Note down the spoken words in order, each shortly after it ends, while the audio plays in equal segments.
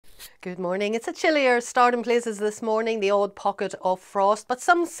Good morning. It's a chillier start in places this morning, the odd pocket of frost, but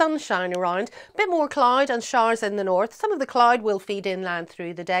some sunshine around. A bit more cloud and showers in the north. Some of the cloud will feed inland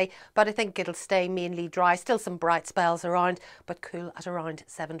through the day, but I think it'll stay mainly dry. Still some bright spells around, but cool at around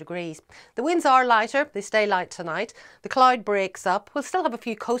 7 degrees. The winds are lighter. They stay light tonight. The cloud breaks up. We'll still have a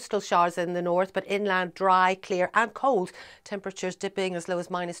few coastal showers in the north, but inland dry, clear and cold. Temperatures dipping as low as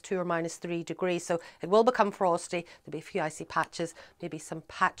 -2 or -3 degrees, so it will become frosty. There'll be a few icy patches, maybe some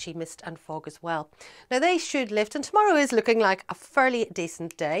patchy mist and fog as well. Now they should lift, and tomorrow is looking like a fairly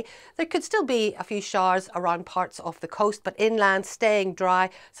decent day. There could still be a few showers around parts of the coast, but inland staying dry,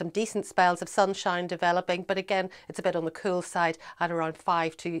 some decent spells of sunshine developing, but again it's a bit on the cool side at around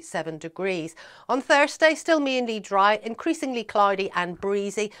 5 to 7 degrees. On Thursday, still mainly dry, increasingly cloudy and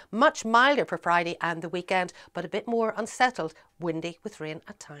breezy, much milder for Friday and the weekend, but a bit more unsettled, windy with rain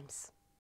at times.